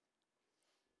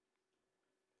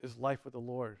is life with the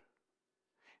Lord.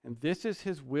 And this is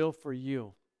His will for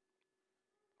you.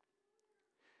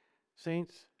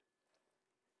 Saints,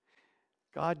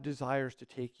 God desires to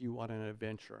take you on an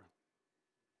adventure.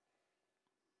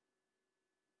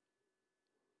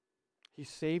 He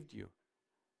saved you.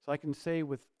 So I can say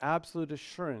with absolute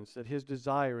assurance that His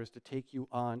desire is to take you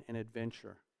on an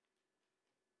adventure.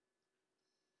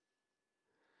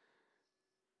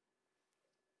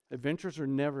 Adventures are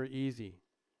never easy,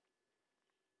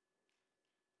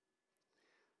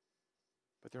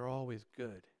 but they're always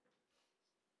good.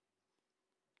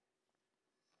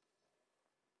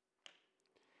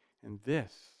 And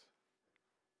this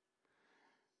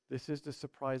is the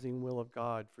surprising will of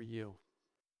God for you.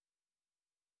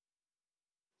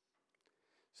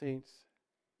 Saints,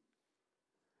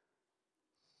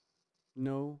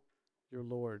 know your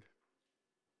Lord.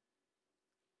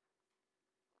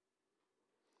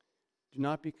 Do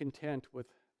not be content with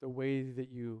the way that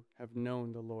you have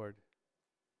known the Lord.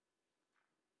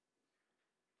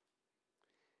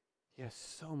 He has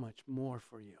so much more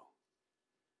for you.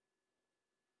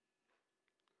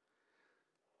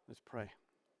 Let's pray.